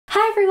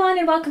Hi everyone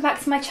and welcome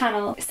back to my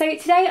channel. So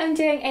today I'm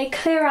doing a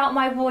clear out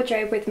my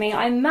wardrobe with me.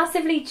 I'm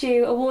massively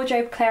due a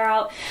wardrobe clear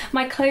out.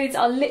 My clothes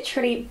are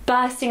literally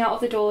bursting out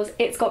of the doors.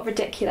 It's got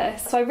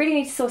ridiculous. So I really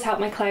need to sort out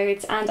my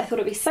clothes and I thought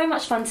it'd be so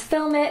much fun to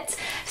film it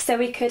so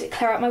we could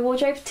clear out my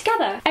wardrobe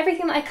together.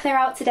 Everything that I clear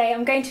out today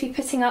I'm going to be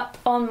putting up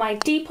on my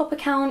Depop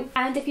account,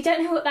 and if you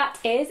don't know what that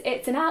is,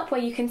 it's an app where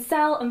you can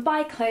sell and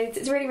buy clothes.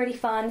 It's really, really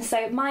fun.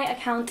 So my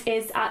account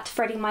is at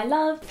Freddy my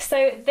love.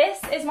 So this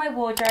is my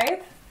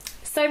wardrobe.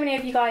 So many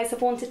of you guys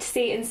have wanted to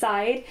see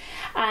inside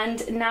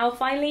and now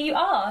finally you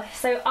are.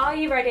 So are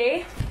you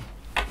ready?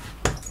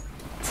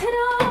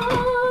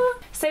 Ta-da!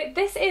 So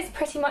this is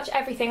pretty much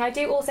everything. I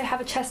do also have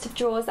a chest of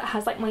drawers that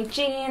has like my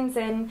jeans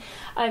and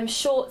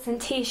shorts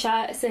and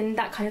t-shirts and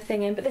that kind of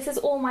thing in, but this is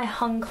all my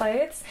hung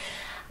clothes.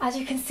 As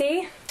you can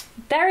see,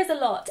 there is a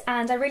lot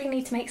and I really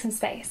need to make some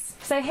space.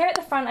 So here at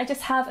the front I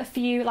just have a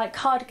few like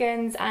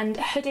cardigans and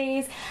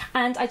hoodies,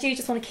 and I do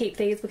just want to keep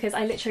these because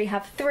I literally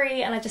have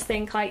 3 and I just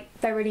think like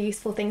they're really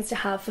useful things to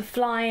have for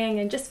flying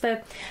and just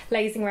for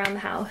lazing around the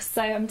house.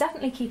 So I'm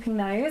definitely keeping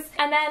those.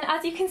 And then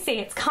as you can see,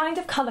 it's kind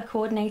of colour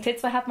coordinated.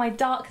 So I have my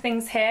dark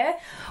things here,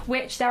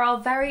 which there are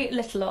very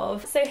little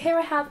of. So here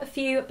I have a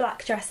few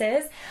black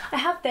dresses. I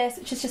have this,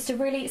 which is just a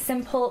really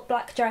simple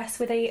black dress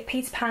with a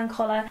Peter Pan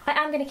collar. I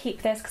am going to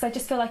keep this because I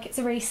just feel like it's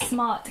a really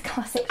smart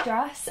classic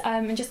dress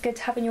and just good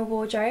to have in your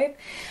wardrobe.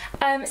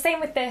 Same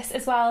with this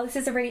as well. This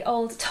is a really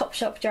old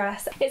Topshop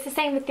dress. It's the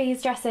same with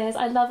these dresses.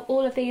 I love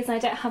all of these and I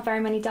don't have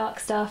very many dark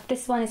stuff.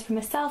 This one is from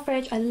a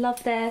Selfridge. I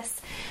love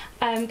this.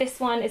 This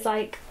one is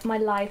like my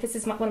life. This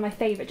is one of my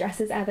favourite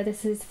dresses ever.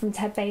 This is from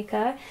Ted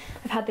Baker.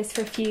 I've had this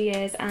for a few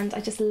years and I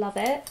just love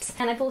it.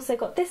 And I've also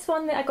got this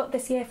one that I got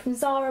this year from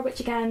Zara, which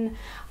again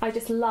I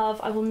just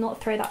love. I will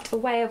not throw that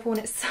away. I've worn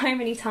it so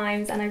many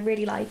times and I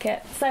really like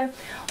it. So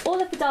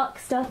all of the dark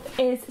stuff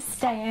is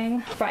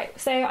staying. Right,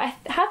 so I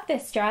have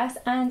this dress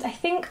and I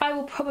think I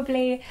will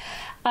probably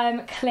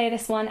clear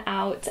this one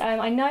out.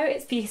 I know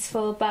it's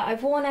beautiful, but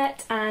I've worn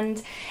it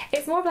and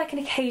it's more of like an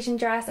occasion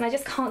dress and I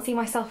just can't see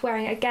myself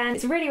wearing it again.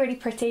 It's really, really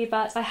pretty,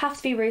 but I have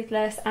to be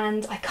ruthless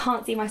and I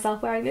can't see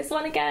myself wearing this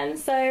one again,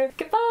 so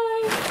goodbye!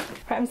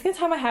 Right, I'm just going to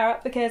tie my hair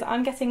up because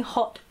I'm getting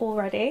hot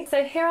already.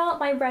 So here are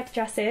my red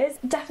dresses.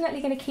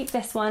 Definitely going to keep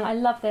this one. I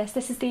love this.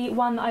 This is the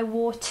one that I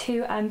wore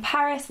to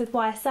Paris with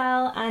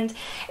YSL and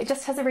it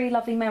just has a really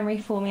lovely memory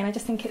for me and I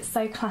just think it's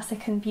so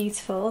classic and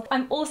beautiful.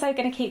 I'm also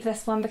going to keep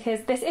this one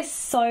because this is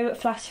so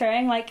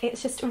flattering. Like,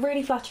 it's just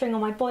really flattering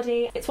on my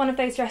body. It's one of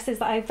those dresses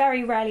that I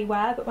very rarely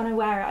wear, but when I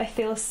wear it I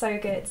feel so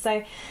good.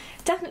 So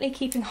definitely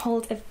keeping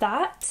hold of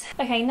that.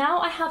 Okay, now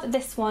I have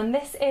this one.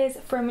 This is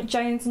from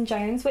Jones &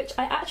 Jones, which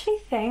I actually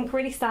think,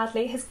 really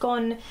sadly, has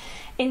gone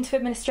into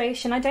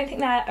administration. I don't think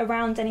they're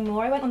around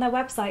anymore. I went on their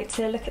website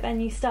to look at their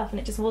new stuff and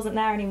it just wasn't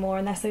there anymore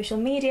and their social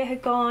media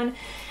had gone.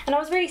 And I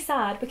was really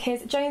sad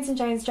because Jones &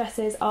 Jones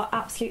dresses are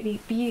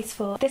absolutely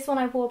beautiful. This one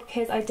I wore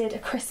because I did a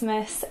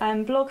Christmas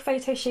blog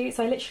photo shoot,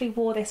 so I literally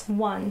wore this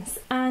once.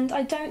 And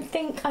I don't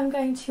think I'm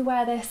going to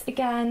wear this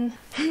again.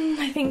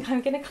 I think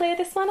I'm going to clear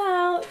this one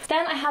out.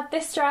 Then I have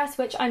this dress,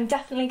 which I'm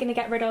definitely going to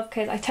get rid of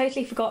because I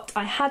totally forgot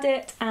I had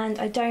it and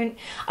I do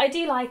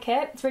like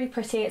it. It's really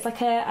pretty. It's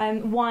like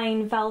a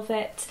wine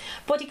velvet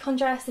bodycon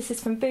dress. This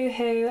is from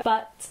Boohoo,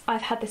 but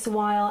I've had this a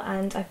while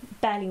and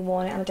I've barely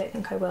worn it and I don't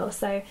think I will,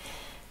 so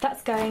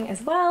that's going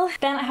as well.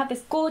 Then I have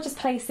this gorgeous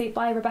playsuit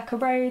by Rebecca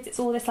Rhodes. It's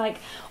all this like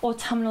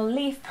autumnal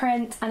leaf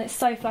print and it's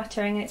so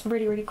flattering and it's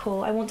really, really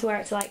cool. I want to wear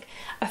it to like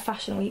a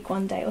fashion week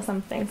one day or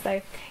something.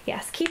 So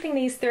yes, keeping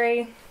these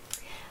 3.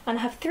 And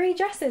I have 3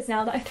 dresses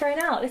now that I've thrown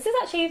out. This is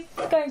actually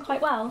going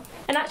quite well.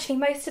 And actually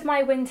most of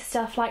my winter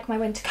stuff, like my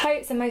winter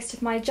coats and most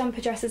of my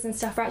jumper dresses and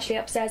stuff, are actually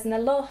upstairs in the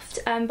loft,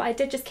 but I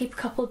did just keep a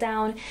couple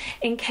down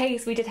in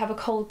case we did have a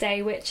cold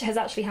day, which has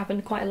actually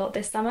happened quite a lot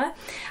this summer.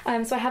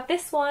 So I have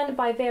this one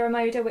by Vera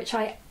Moda, which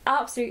I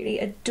absolutely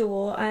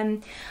adore.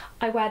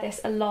 I wear this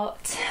a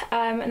lot.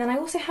 And then I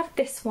also have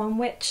this one,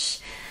 which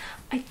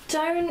I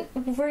don't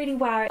really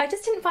wear it. I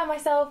just didn't find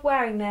myself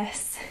wearing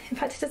this. In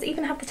fact, it doesn't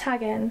even have the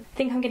tag in. I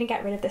think I'm going to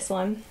get rid of this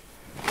one.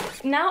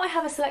 Now I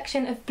have a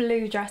selection of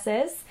blue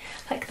dresses,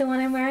 like the one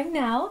I'm wearing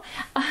now.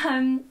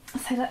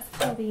 So let's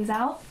pull these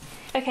out.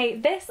 Okay,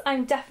 this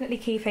I'm definitely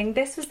keeping.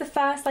 This was the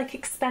first like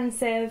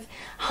expensive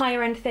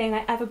higher end thing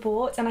I ever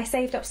bought and I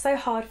saved up so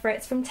hard for it.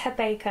 It's from Ted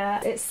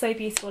Baker. It's so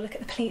beautiful. Look at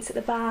the pleats at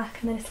the back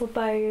and the little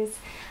bows.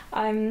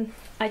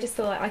 I just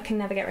feel like I can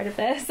never get rid of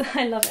this.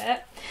 I love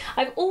it.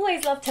 I've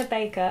always loved Ted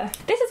Baker.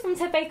 This is from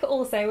Ted Baker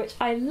also, which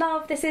I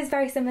love. This is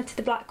very similar to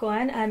the black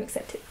one,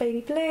 except it's baby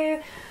blue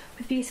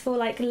with beautiful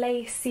like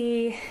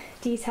lacy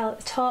detail at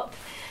the top.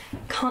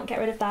 Can't get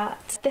rid of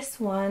that. This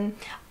one,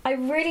 I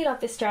really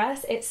love this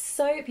dress. It's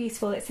so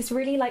beautiful. It's this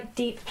really like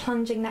deep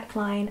plunging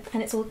neckline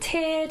and it's all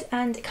tiered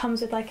and it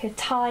comes with like a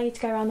tie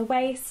to go around the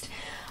waist.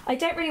 I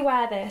don't really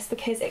wear this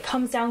because it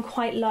comes down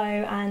quite low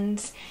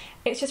and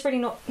it's just really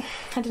not,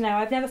 I don't know,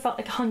 I've never felt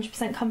like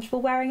 100%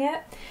 comfortable wearing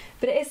it,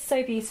 but it is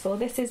so beautiful.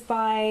 This is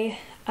by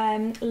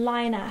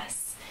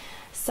Lioness.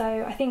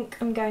 So I think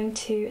I'm going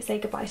to say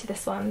goodbye to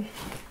this one.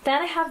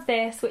 Then I have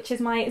this, which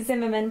is my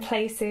Zimmermann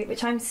playsuit,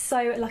 which I'm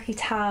so lucky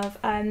to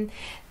have.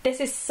 This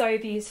is so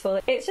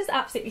beautiful. It's just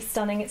absolutely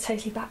stunning. It's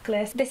totally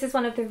backless. This is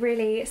one of the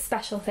really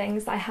special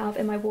things that I have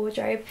in my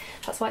wardrobe.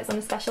 That's why it's on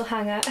a special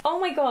hanger. Oh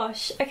my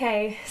gosh.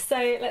 Okay, so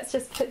let's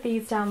just put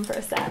these down for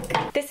a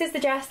sec. This is the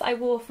dress that I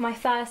wore for my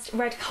first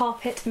red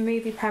carpet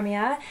movie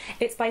premiere.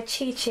 It's by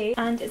Chi Chi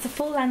and it's a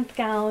full-length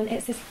gown.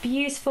 It's this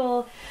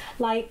beautiful,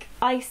 like,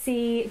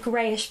 icy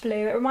greyish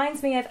blue. It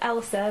reminds me of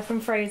Elsa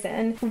from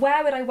Frozen.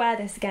 Where would I wear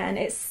this again?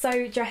 It's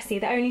so dressy.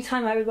 The only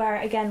time I would wear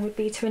it again would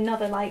be to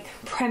another, like,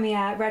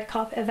 premiere red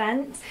carpet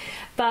event,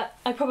 but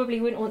I probably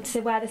wouldn't want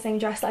to wear the same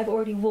dress that I've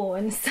already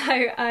worn, so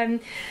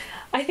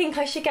I think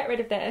I should get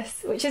rid of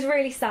this, which is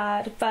really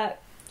sad,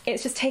 but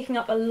it's just taking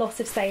up a lot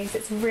of space.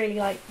 It's really,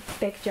 like,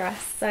 big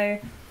dress, so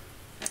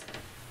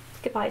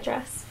goodbye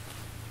dress.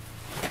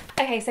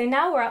 Okay, so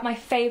now we're at my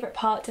favourite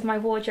part of my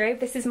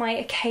wardrobe. This is my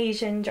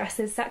occasion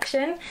dresses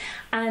section,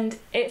 and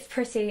it's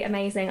pretty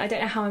amazing. I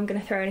don't know how I'm going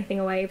to throw anything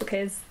away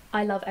because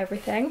I love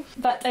everything,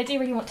 but I do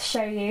really want to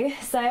show you.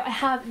 So I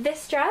have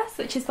this dress,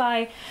 which is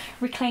by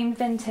Reclaimed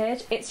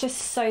Vintage. It's just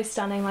so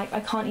stunning, like I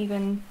can't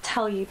even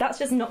tell you. That's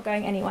just not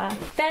going anywhere.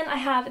 Then I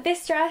have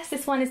this dress.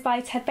 This one is by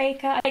Ted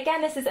Baker.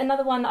 Again, this is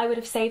another one that I would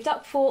have saved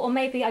up for, or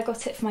maybe I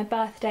got it for my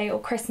birthday or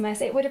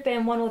Christmas. It would have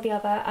been one or the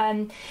other,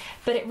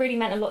 but it really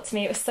meant a lot to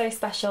me. It was so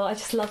special. I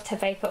just love Ted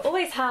Baker,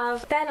 always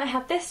have. Then I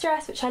have this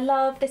dress, which I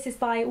love. This is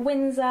by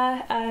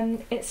Windsor.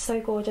 It's so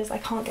gorgeous. I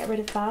can't get rid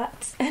of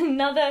that.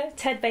 Another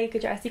Ted Baker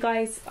dress. You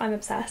guys, I'm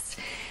obsessed.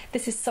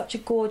 This is such a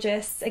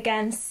gorgeous,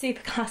 again,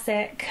 super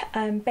classic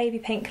baby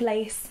pink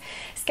lace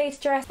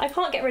skater dress. I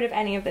can't get rid of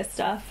any of this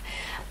stuff.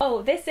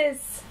 Oh, this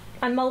is,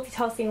 I'm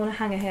multitasking on a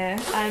hanger here.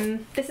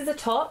 This is a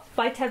top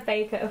by Ted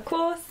Baker, of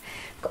course.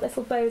 Got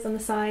little bows on the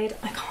side.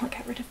 I can't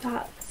get rid of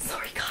that.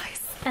 Sorry,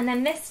 guys. And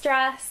then this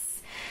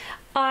dress,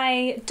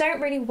 I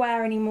don't really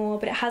wear anymore,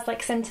 but it has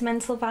like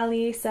sentimental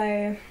value,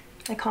 so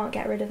I can't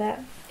get rid of it.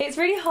 It's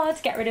really hard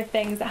to get rid of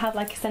things that have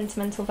like a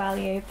sentimental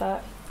value,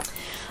 but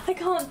I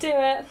can't do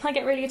it. I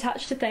get really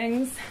attached to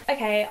things.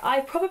 Okay, I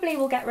probably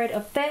will get rid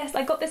of this.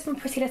 I got this from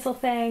Pretty Little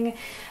Thing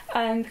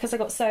because I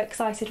got so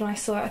excited when I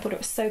saw it. I thought it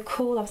was so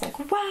cool. I was like,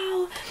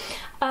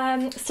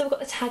 wow. Still got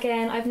the tag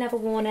in. I've never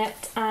worn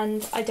it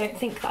and I don't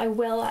think that I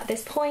will at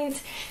this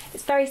point.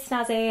 It's very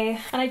snazzy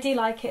and I do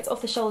like it. It's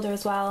off the shoulder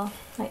as well,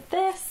 like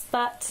this.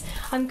 But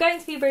I'm going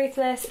to be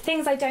ruthless.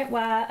 Things I don't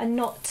wear are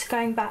not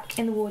going back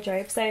in the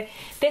wardrobe. So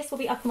this will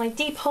be up on my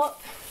Depop.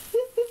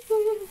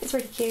 It's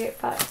really cute,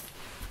 but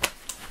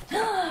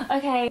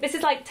okay, this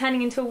is like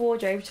turning into a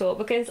wardrobe tour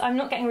because I'm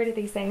not getting rid of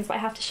these things, but I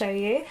have to show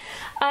you.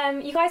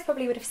 You guys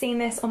probably would have seen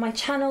this on my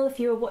channel if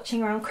you were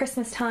watching around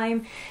Christmas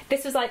time.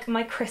 This was like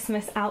my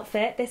Christmas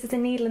outfit. This is a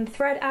needle and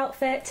thread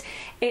outfit.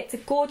 It's a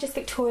gorgeous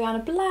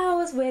Victoriana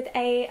blouse with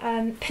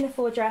a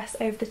pinafore dress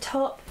over the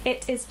top.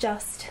 It is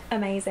just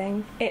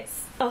amazing.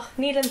 It's, oh,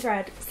 needle and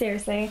thread,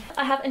 seriously.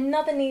 I have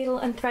another needle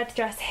and thread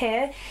dress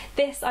here.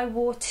 This I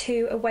wore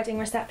to a wedding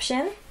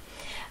reception.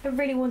 I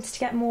really wanted to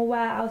get more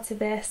wear out of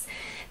this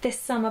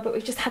summer, but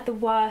we've just had the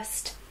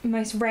worst,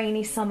 most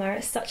rainy summer.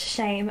 It's such a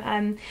shame.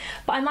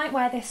 But I might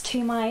wear this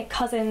to my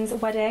cousin's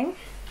wedding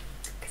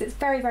because it's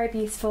very, very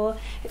beautiful.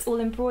 It's all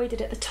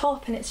embroidered at the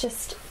top and it's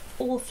just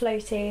all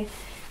floaty.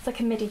 It's like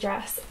a midi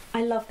dress.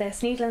 I love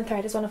this. Needle and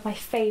Thread is one of my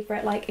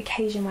favourite like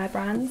occasion wear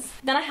brands.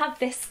 Then I have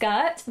this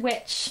skirt,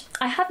 which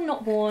I have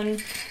not worn,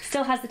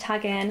 still has the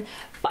tag in,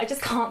 but I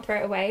just can't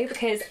throw it away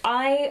because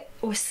I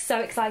was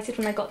so excited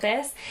when I got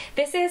this.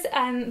 This is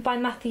by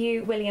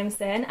Matthew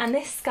Williamson and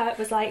this skirt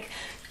was like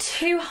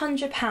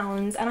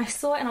 £200 and I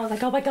saw it and I was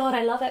like, oh my god,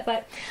 I love it,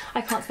 but I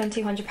can't spend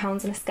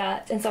 £200 on a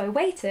skirt. And so I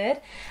waited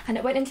and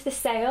it went into the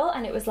sale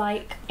and it was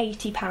like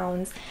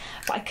 £80,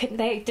 but I couldn't,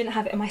 they didn't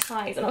have it in my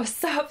size and I was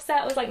so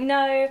upset. I was like,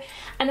 no.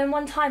 And then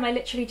one time I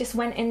literally just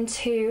went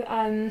into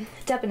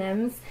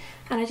Debenhams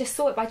and I just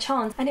saw it by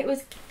chance and it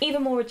was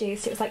even more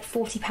reduced. It was like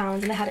 £40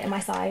 and they had it in my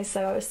size,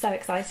 so I was so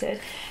excited.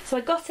 So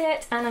I got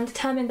it and I'm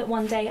determined that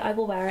one day I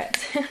will wear it.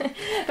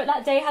 But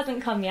that day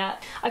hasn't come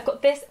yet. I've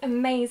got this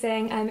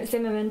amazing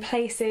Zimmermann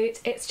playsuit.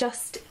 It's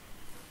just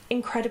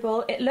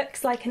incredible. It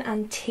looks like an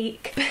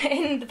antique, but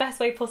in the best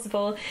way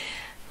possible.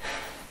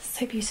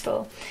 So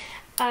beautiful.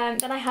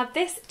 Then I have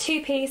this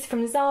two-piece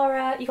from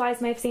Zara. You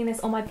guys may have seen this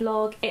on my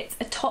blog. It's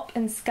a top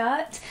and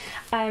skirt.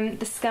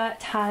 The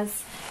skirt has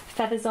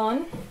feathers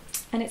on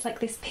and it's like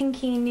this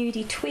pinky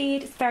nudie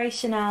tweed. It's very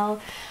Chanel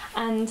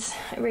and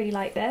I really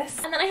like this.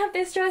 And then I have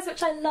this dress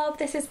which I love.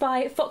 This is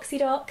by Foxy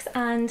Docs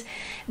and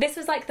this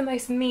was like the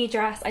most me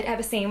dress I'd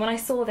ever seen. When I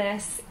saw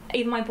this,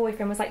 even my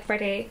boyfriend was like,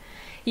 Freddie,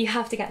 you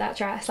have to get that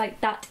dress. Like,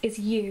 that is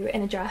you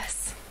in a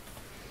dress.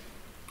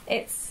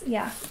 It's,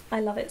 yeah, I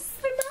love it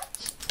so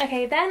much.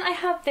 Okay, then I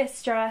have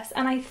this dress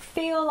and I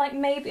feel like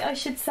maybe I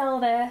should sell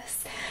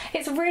this.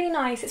 It's really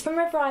nice. It's from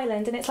River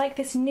Island and it's like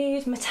this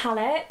nude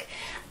metallic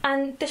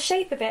and the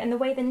shape of it and the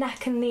way the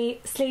neck and the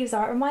sleeves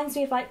are, it reminds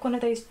me of like one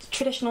of those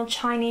traditional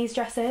Chinese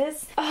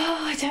dresses. Oh,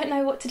 I don't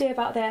know what to do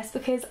about this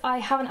because I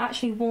haven't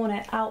actually worn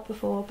it out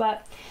before,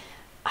 but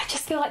I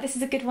just feel like this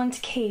is a good one to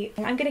keep.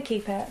 I'm gonna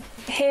keep it.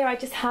 Here I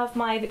just have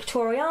my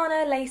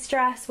Victoriana lace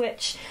dress,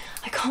 which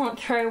I can't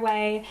throw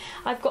away.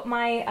 I've got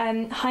my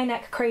high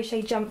neck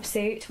crochet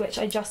jumpsuit, which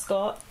I just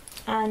got,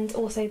 and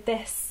also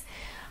this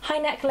high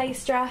neck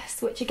lace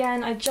dress, which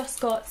again I just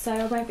got, so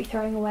I won't be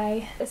throwing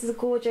away. This is a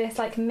gorgeous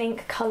like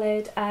mink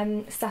coloured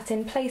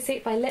satin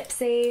playsuit by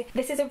Lipsy.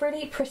 This is a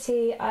really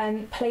pretty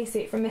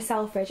playsuit from Miss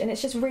Selfridge, and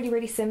it's just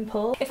really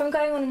simple. If I'm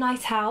going on a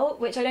night out,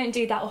 which I don't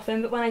do that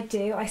often, but when I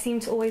do, I seem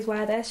to always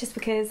wear this just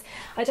because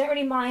I don't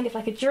really mind if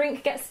like a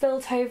drink gets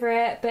spilled over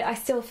it, but I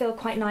still feel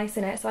quite nice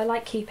in it, so I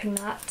like keeping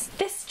that.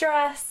 This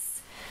dress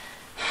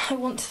I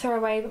want to throw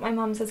away, but my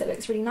mum says it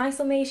looks really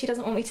nice on me. She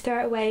doesn't want me to throw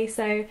it away,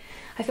 so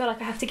I feel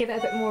like I have to give it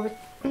a bit more of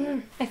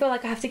a I feel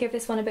like I have to give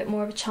this one a bit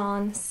more of a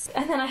chance.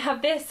 And then I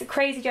have this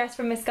crazy dress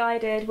from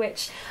Misguided,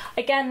 which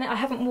again I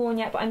haven't worn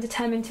yet, but I'm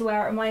determined to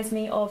wear. It reminds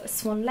me of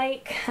Swan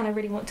Lake and I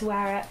really want to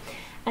wear it.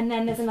 And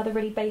then there's another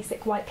really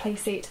basic white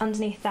playsuit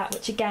underneath that,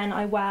 which again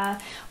I wear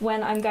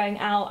when I'm going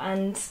out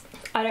and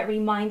I don't really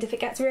mind if it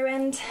gets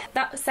ruined.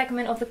 That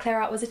segment of the clear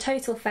out was a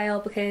total fail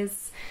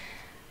because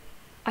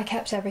I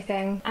kept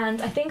everything,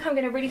 and I think I'm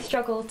going to really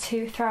struggle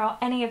to throw out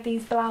any of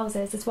these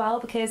blouses as well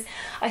because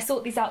I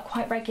sort these out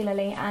quite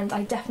regularly and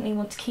I definitely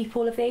want to keep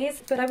all of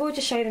these, but I will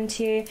just show them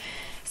to you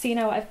so you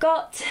know what I've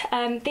got.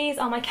 These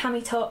are my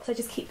cami tops. I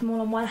just keep them all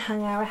on one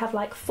hanger. I have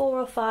like 4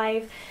 or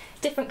 5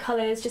 different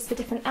colours just for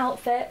different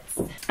outfits.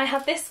 I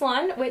have this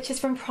one which is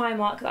from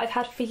Primark that I've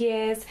had for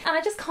years and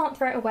I just can't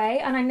throw it away,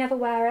 and I never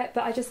wear it,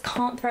 but I just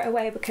can't throw it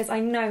away because I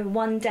know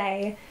one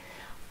day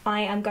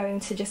I am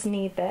going to just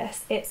need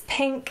this. It's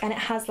pink and it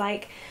has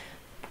like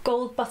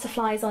gold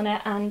butterflies on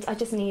it and I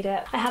just need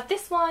it. I have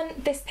this one,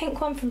 this pink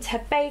one from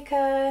Ted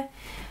Baker,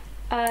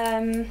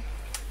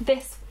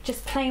 this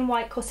just plain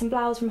white cotton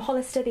blouse from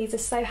Hollister. These are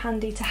so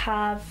handy to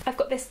have. I've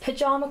got this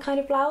pyjama kind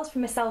of blouse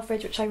from Miss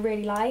Selfridge, which I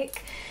really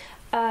like.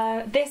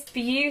 This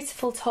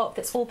beautiful top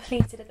that's all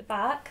pleated at the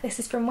back. This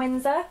is from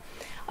Windsor.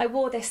 I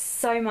wore this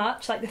so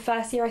much, like the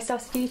first year I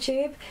started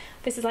YouTube.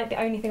 This is like the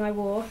only thing I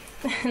wore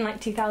in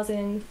like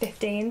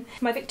 2015.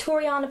 My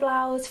Victoriana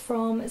blouse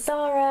from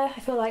Zara. I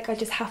feel like I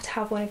just have to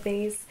have one of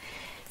these.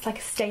 It's like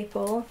a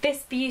staple.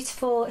 This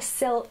beautiful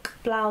silk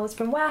blouse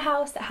from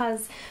Warehouse that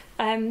has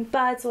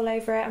birds all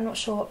over it. I'm not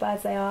sure what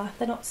birds they are.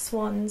 They're not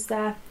swans.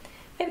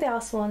 Maybe they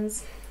are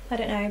swans. I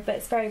don't know, but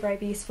it's very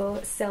beautiful.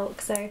 It's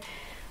silk, so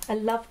I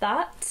love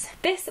that.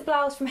 This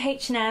blouse from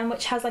H&M,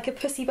 which has like a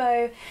pussy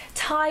bow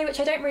tie, which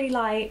I don't really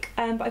like,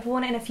 but I've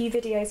worn it in a few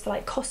videos for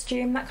like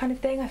costume, that kind of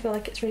thing. I feel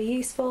like it's really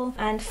useful.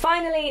 And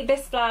finally,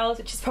 this blouse,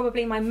 which is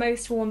probably my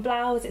most worn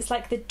blouse. It's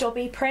like the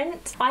Dobby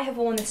print. I have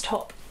worn this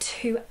top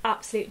to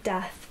absolute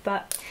death,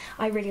 but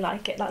I really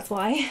like it, that's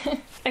why.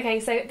 Okay,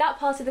 so that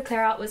part of the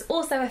clear out was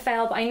also a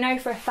fail, but I know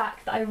for a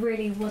fact that I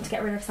really want to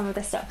get rid of some of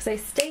this stuff, so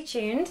stay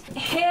tuned.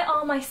 Here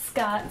are my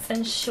skirts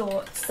and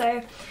shorts.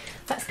 So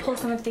let's pull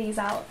some of these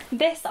out.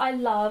 This I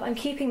love, I'm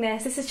keeping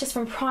this. This is just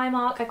from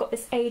Primark. I got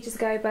this ages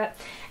ago, but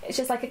it's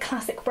just like a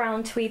classic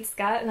brown tweed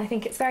skirt and I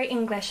think it's very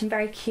English and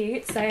very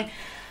cute, so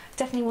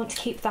definitely want to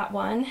keep that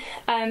one.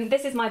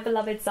 This is my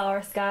beloved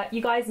Zara skirt.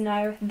 You guys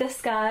know the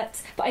skirt,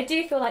 but I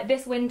do feel like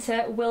this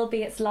winter will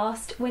be its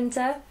last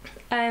winter,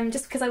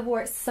 just because I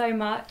wore it so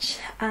much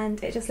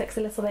and it just looks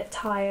a little bit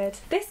tired.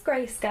 This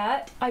grey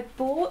skirt I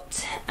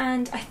bought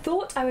and I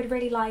thought I would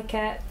really like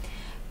it,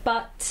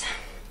 but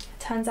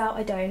turns out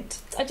I don't.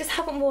 I just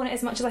haven't worn it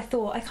as much as I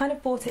thought. I kind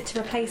of bought it to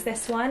replace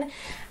this one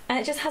and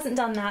it just hasn't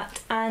done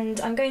that,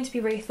 and I'm going to be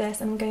ruthless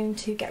and I'm going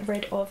to get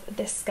rid of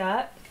this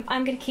skirt.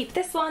 I'm going to keep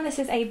this one. This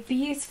is a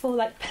beautiful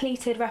like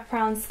pleated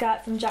wraparound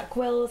skirt from Jack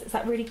Wills. It's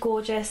that really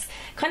gorgeous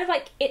kind of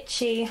like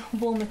itchy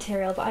wool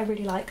material, but I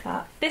really like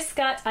that. This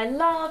skirt I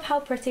love,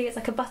 how pretty. It's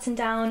like a button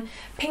down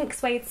pink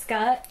suede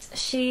skirt.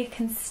 She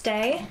can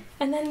stay.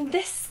 And then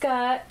this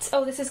skirt,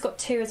 oh, this has got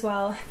 2 as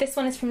well. This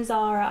one is from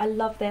Zara. I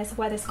love this. I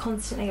wear this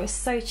constantly. It was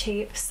so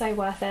cheap, so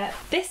worth it.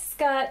 This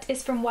skirt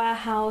is from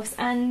Warehouse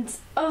and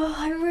oh,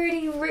 I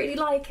really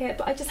like it,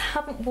 but I just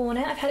haven't worn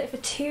it. I've had it for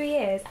 2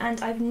 years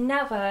and I've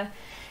never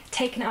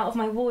taken it out of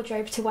my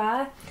wardrobe to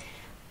wear,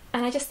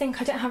 and I just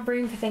think I don't have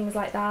room for things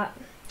like that,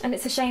 and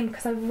it's a shame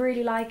because I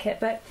really like it,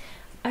 but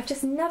I've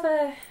just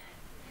never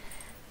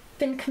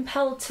been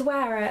compelled to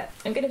wear it.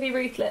 I'm going to be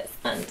ruthless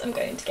and I'm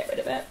going to get rid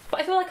of it, but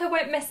I feel like I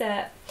won't miss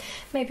it.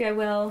 Maybe I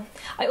will.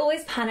 I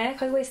always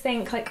panic. I always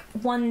think like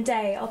one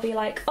day I'll be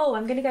like, oh,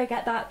 I'm going to go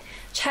get that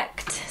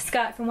checked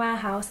skirt from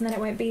Warehouse, and then it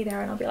won't be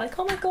there and I'll be like,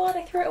 oh my god,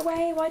 I threw it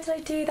away, why did I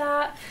do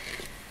that?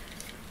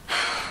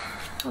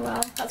 Oh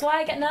well, that's why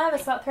I get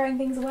nervous about throwing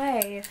things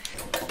away.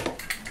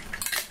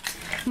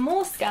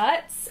 More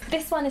skirts.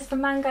 This one is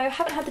from Mango. I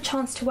haven't had the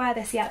chance to wear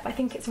this yet, but I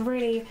think it's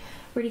really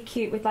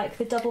cute with like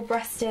the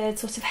double-breasted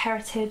sort of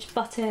heritage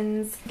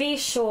buttons.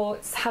 These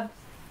shorts have,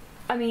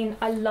 I mean,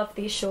 I love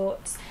these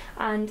shorts,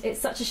 and it's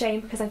such a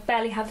shame because I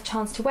barely had the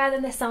chance to wear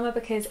them this summer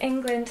because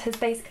England has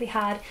basically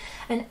had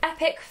an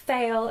epic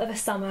fail of a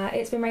summer.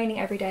 It's been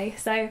raining every day,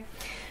 so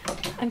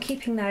I'm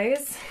keeping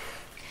those.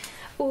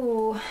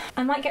 Ooh,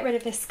 I might get rid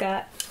of this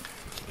skirt.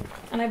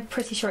 and I'm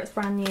pretty sure it's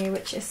brand new,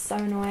 which is so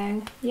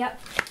annoying. Yep,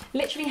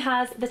 literally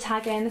has the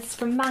tag in. This is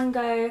from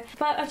Mango,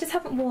 but I just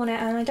haven't worn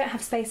it and I don't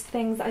have space for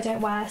things that I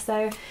don't wear,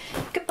 so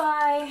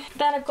goodbye.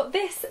 Then I've got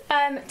this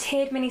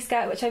tiered mini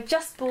skirt which I've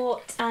just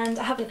bought and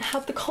I haven't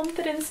had the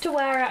confidence to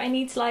wear it. I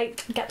need to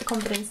like get the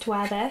confidence to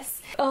wear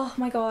this. Oh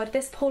my god,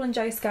 this Paul and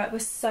Joe skirt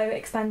was so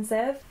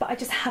expensive, but I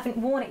just haven't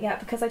worn it yet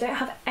because I don't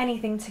have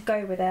anything to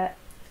go with it.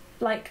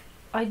 Like,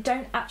 I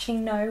don't actually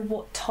know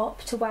what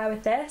top to wear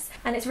with this,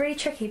 and it's really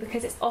tricky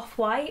because it's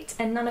off-white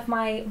and none of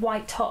my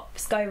white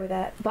tops go with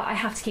it, but I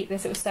have to keep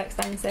this, it was so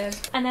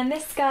expensive. And then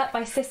this skirt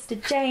by Sister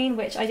Jane,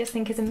 which I just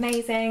think is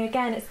amazing.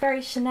 Again, it's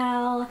very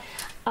Chanel.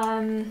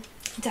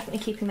 Definitely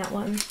keeping that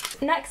one.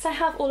 Next I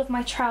have all of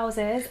my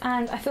trousers,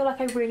 and I feel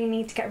like I really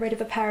need to get rid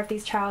of a pair of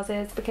these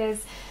trousers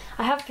because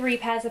I have 3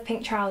 pairs of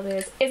pink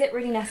trousers. Is it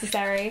really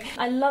necessary?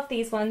 I love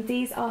these ones.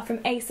 These are from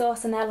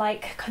ASOS and they're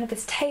like kind of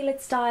this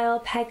tailored style,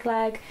 peg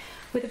leg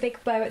with a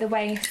big bow at the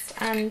waist,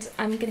 and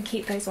I'm gonna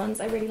keep those ones.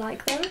 I really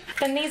like them.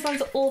 Then these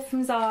ones are all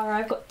from Zara.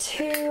 I've got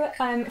 2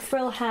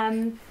 frill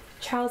hem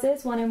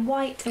trousers, one in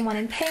white and one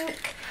in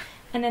pink.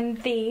 And then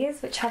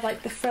these, which have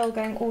like the frill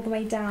going all the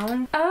way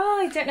down. Oh,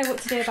 I don't know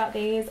what to do about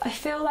these. I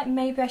feel like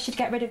maybe I should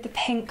get rid of the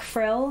pink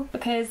frill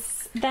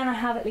because then I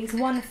have at least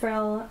 1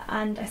 frill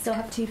and I still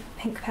have 2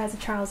 pink pairs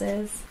of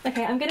trousers.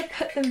 Okay, I'm gonna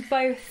put them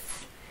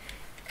both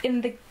in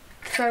the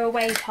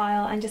throwaway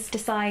pile and just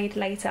decide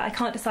later. I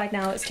can't decide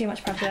now, it's too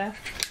much pressure.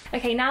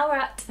 Okay, now we're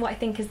at what I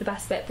think is the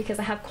best bit because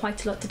I have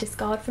quite a lot to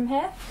discard from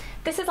here.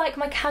 This is like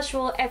my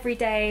casual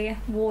everyday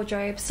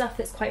wardrobe, stuff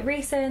that's quite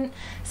recent,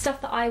 stuff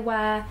that I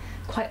wear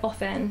quite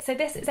often. So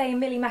this is a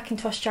Millie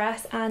McIntosh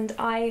dress and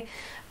I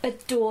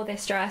adore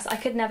this dress. I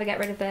could never get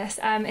rid of this.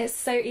 It's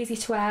so easy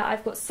to wear.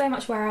 I've got so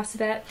much wear out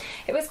of it.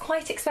 It was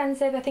quite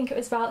expensive. I think it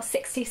was about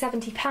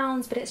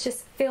 £60–70, but it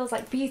just feels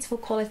like beautiful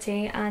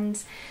quality,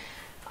 and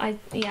I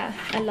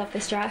love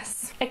this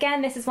dress.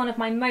 Again, this is one of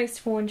my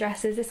most worn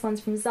dresses. This one's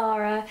from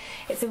Zara.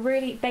 It's a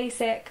really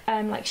basic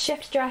like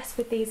shift dress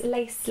with these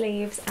lace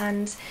sleeves,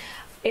 and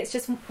it's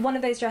just one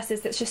of those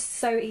dresses that's just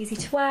so easy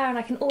to wear and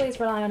I can always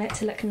rely on it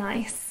to look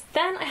nice.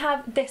 Then I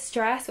have this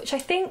dress, which I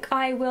think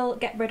I will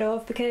get rid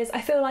of because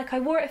I feel like I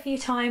wore it a few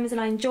times and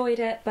I enjoyed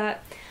it,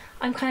 but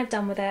I'm kind of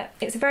done with it.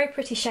 It's a very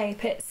pretty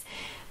shape. It's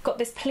got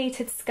this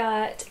pleated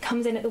skirt,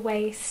 comes in at the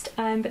waist,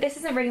 but this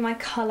isn't really my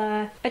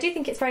colour. I do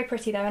think it's very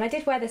pretty though, and I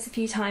did wear this a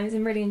few times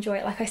and really enjoy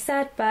it like I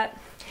said, but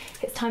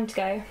it's time to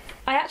go.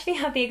 I actually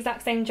have the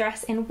exact same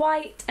dress in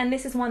white, and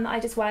this is one that I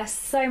just wear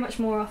so much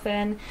more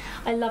often.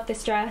 I love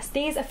this dress.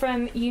 These are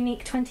from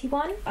Unique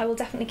 21. I will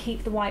definitely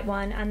keep the white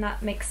one, and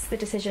that makes the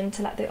decision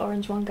to let the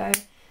orange one go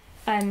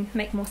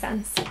make more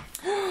sense.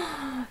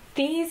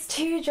 These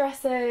 2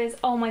 dresses,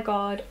 oh my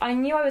god, I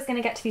knew I was going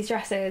to get to these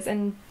dresses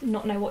and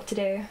not know what to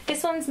do.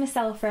 This one's Miss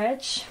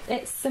Selfridge.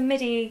 It's a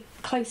midi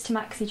close to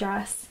maxi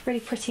dress. Really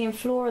pretty and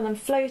floral and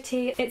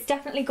floaty. It's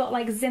definitely got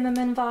like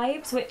Zimmerman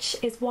vibes, which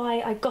is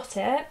why I got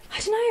it. I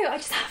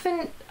don't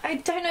know, I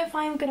don't know if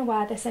I'm going to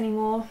wear this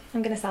anymore.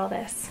 I'm going to sell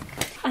this.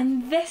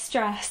 And this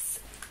dress,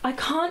 I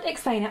can't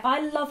explain it. I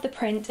love the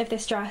print of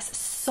this dress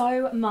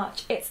so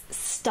much. It's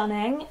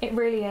stunning, it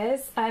really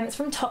is. It's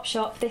from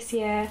Topshop this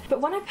year,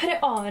 but when I put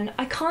it on,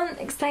 I can't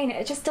explain it.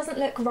 It just doesn't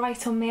look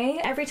right on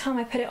me. Every time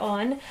I put it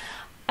on,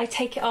 I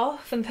take it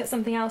off and put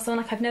something else on.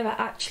 Like, I've never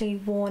actually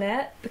worn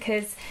it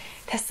because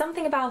there's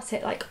something about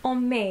it, like,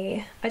 on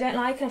me I don't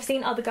like, and I've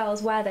seen other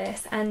girls wear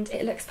this and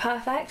it looks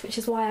perfect, which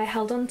is why I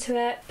held on to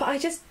it, but I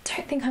just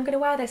don't think I'm gonna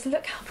wear this.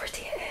 Look how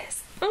pretty it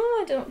is.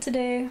 Oh, I don't know what to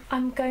do.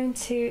 I'm going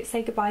to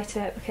say goodbye to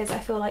it because I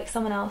feel like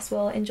someone else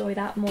will enjoy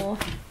that more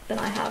than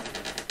I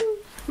have.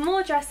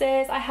 More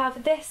dresses. I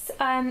have this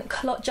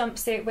culotte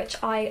jumpsuit, which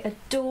I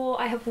adore.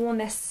 I have worn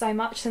this so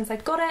much since I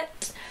got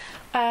it.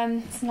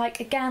 It's like,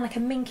 again, like a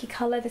minky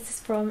colour. This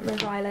is from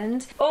River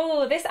Island.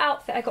 Oh, this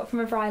outfit I got from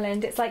River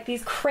Island. It's like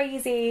these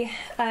crazy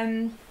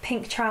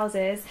pink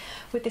trousers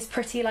with this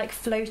pretty like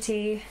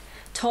floaty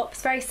top.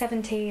 It's very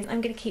 70s.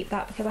 I'm going to keep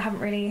that because I haven't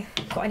really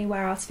got any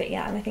wear out of it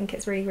yet, and I think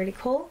it's really, really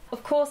cool.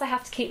 Of course I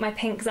have to keep my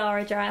pink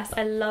Zara dress.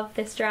 I love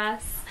this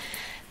dress.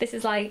 This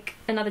is like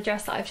another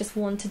dress that I've just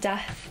worn to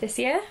death this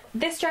year.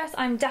 This dress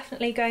I'm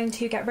definitely going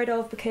to get rid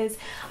of because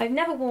I've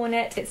never worn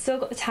it. It's still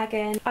got the tag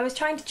in. I was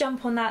trying to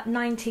jump on that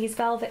 90s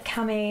velvet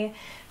cami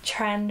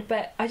trend,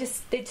 but it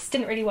just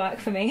didn't really work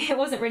for me. It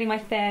wasn't really my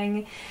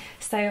thing,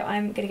 so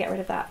I'm gonna get rid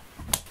of that.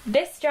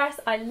 This dress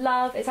I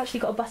love. It's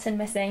actually got a button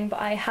missing, but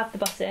I have the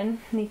button.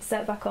 I need to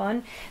sew it back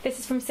on. This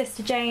is from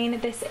Sister Jane.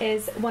 This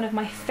is one of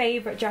my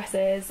favourite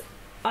dresses.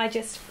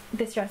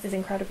 This dress is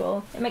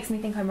incredible. It makes me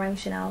think I'm wearing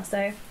Chanel,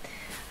 so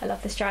I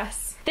love this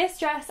dress. This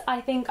dress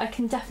I think I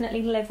can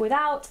definitely live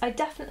without. I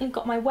definitely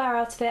got my wear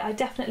out of it. I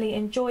definitely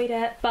enjoyed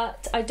it,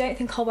 but I don't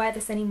think I'll wear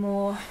this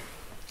anymore.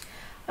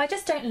 I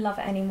just don't love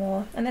it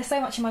anymore, and there's so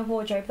much in my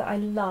wardrobe that I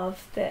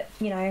love that,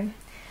 you know,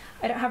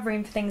 I don't have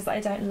room for things that I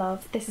don't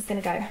love. This is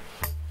gonna go.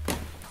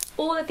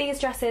 All of these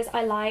dresses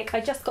I like.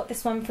 I just got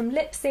this one from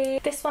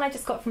Lipsy. This one I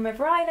just got from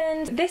River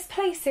Island. This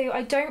play suit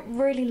I don't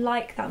really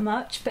like that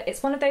much, but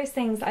it's one of those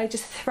things that I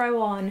just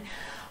throw on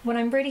when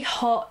I'm really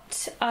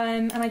hot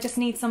and I just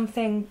need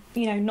something,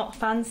 you know, not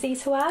fancy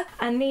to wear.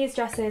 And these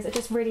dresses are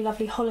just really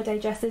lovely holiday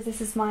dresses.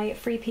 This is my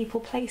Free People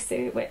play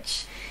suit,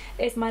 which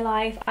is my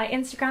life. I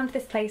Instagrammed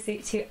this play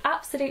suit to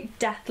absolute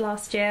death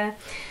last year.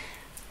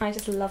 I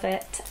just love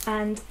it.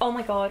 And oh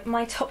my god,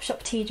 my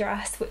Topshop tea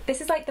dress.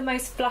 This is like the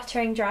most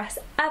flattering dress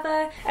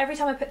ever. Every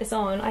time I put this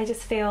on, I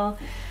just feel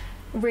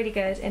really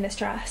good in this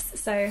dress.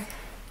 So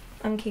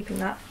I'm keeping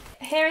that.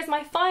 Here is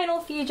my final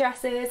few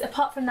dresses.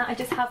 Apart from that, I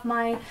just have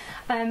my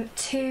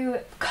 2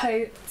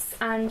 coats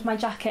and my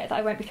jacket that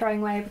I won't be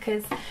throwing away,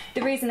 because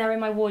the reason they're in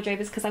my wardrobe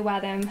is because I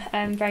wear them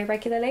very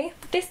regularly.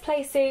 This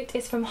play suit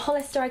is from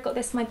Hollister. I got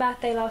this for my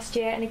birthday last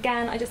year, and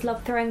again, I just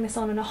love throwing this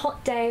on a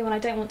hot day when I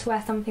don't want to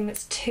wear something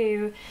that's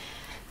too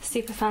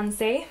super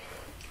fancy.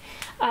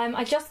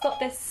 I just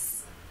got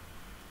this.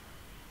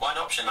 One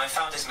option I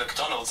found is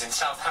McDonald's in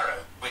South Harrow,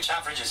 which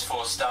averages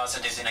 4 stars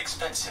and is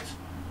inexpensive.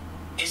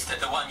 Is that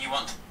the one you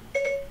want?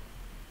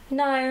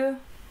 No.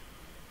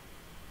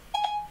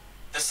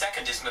 The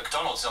second is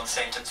McDonald's on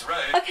St. Anne's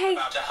Road. Okay,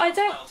 I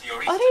don't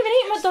even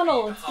eat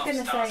McDonald's, for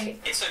goodness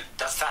sake.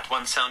 Does that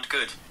one sound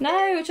good?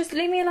 No, just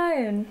leave me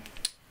alone.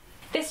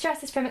 This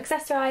dress is from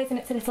Accessorize, and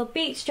it's a little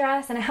beach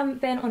dress, and I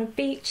haven't been on a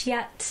beach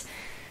yet,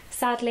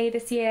 sadly,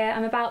 this year.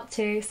 I'm about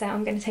to, so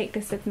I'm going to take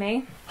this with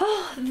me.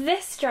 Oh,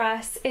 this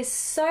dress is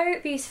so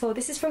beautiful.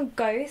 This is from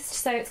Ghost,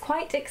 so it's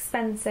quite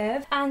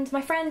expensive, and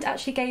my friend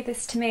actually gave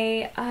this to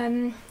me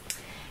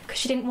because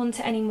she didn't want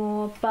it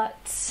anymore,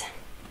 but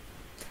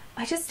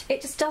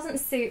it just doesn't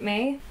suit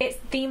me. It's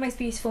the most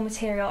beautiful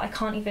material. I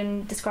can't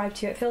even describe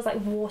to you. It feels like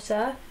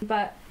water,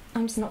 but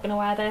I'm just not going to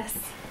wear this.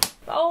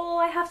 Oh,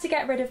 I have to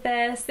get rid of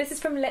this. This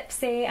is from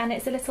Lipsy, and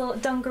it's a little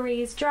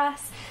dungarees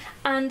dress,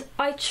 and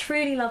I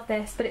truly love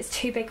this, but it's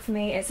too big for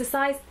me. It's a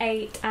size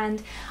 8,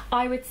 and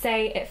I would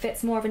say it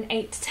fits more of an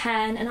 8 to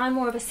 10, and I'm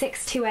more of a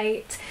 6 to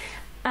 8,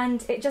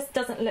 and it just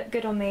doesn't look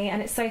good on me, and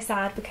it's so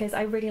sad because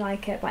I really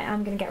like it, but I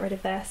am going to get rid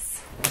of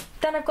this.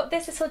 Then I've got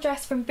this little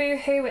dress from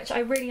Boohoo, which I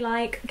really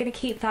like. I'm going to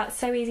keep that,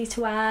 so easy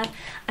to wear,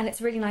 and it's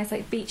a really nice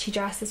like beachy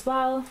dress as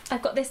well.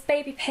 I've got this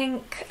baby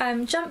pink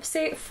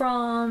jumpsuit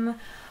from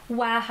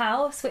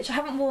Warehouse, which I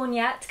haven't worn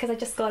yet because I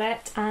just got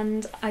it,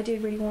 and I do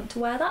really want to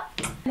wear that.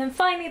 And then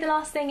finally, the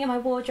last thing in my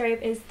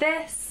wardrobe is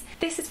this.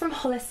 This is from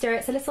Hollister.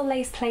 It's a little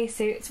lace play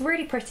suit. It's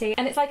really pretty,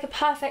 and it's like a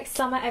perfect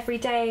summer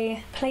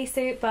everyday play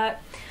suit,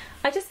 but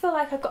I just feel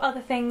like I've got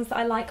other things that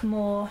I like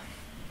more,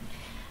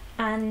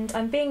 and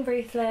I'm being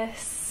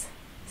ruthless,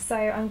 so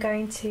I'm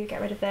going to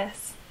get rid of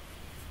this.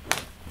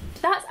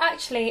 That's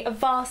actually a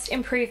vast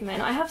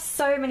improvement. I have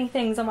so many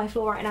things on my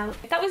floor right now.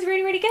 That was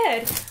really, really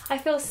good. I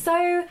feel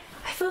so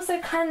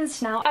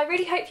cleansed now. I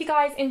really hope you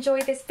guys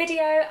enjoyed this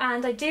video,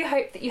 and I do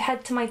hope that you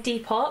head to my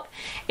Depop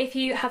if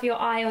you have your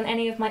eye on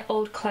any of my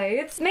old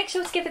clothes. Make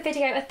sure to give the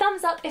video a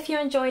thumbs up if you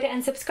enjoyed it,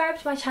 and subscribe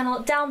to my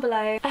channel down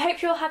below. I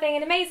hope you're all having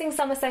an amazing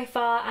summer so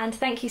far, and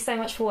thank you so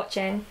much for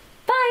watching.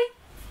 Bye!